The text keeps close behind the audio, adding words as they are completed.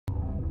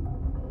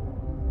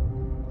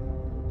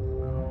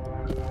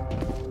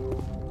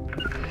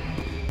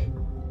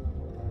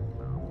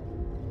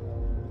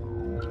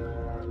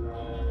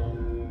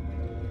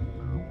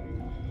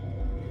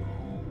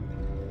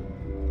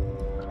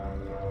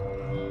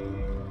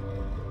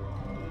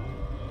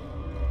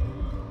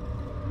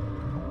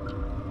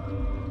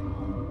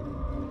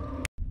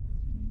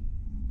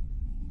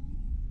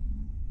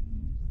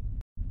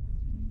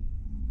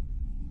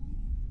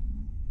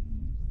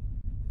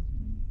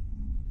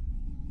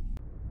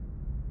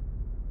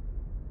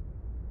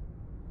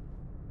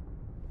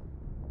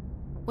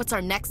What's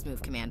our next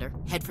move, Commander?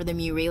 Head for the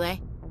Mu Relay?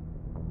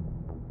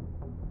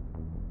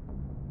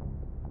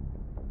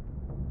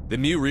 The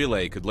Mu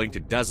Relay could link to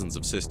dozens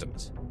of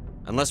systems.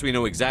 Unless we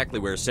know exactly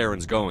where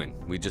Saren's going,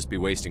 we'd just be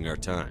wasting our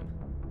time.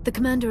 The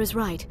Commander is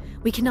right.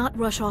 We cannot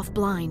rush off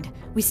blind.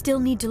 We still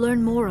need to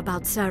learn more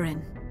about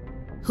Saren.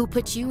 Who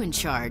put you in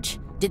charge?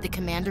 Did the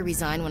Commander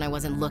resign when I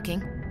wasn't looking?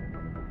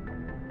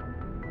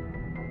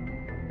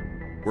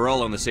 We're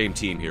all on the same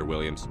team here,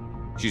 Williams.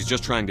 She's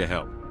just trying to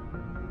help.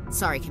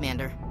 Sorry,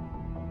 Commander.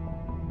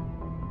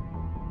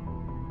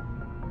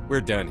 We're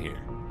done here.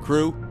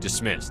 Crew,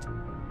 dismissed.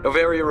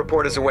 Noveria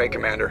report is away,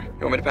 Commander.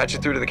 You want me to patch you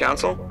through to the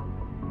Council?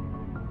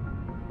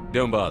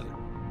 Don't bother.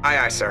 Aye,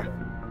 aye, sir.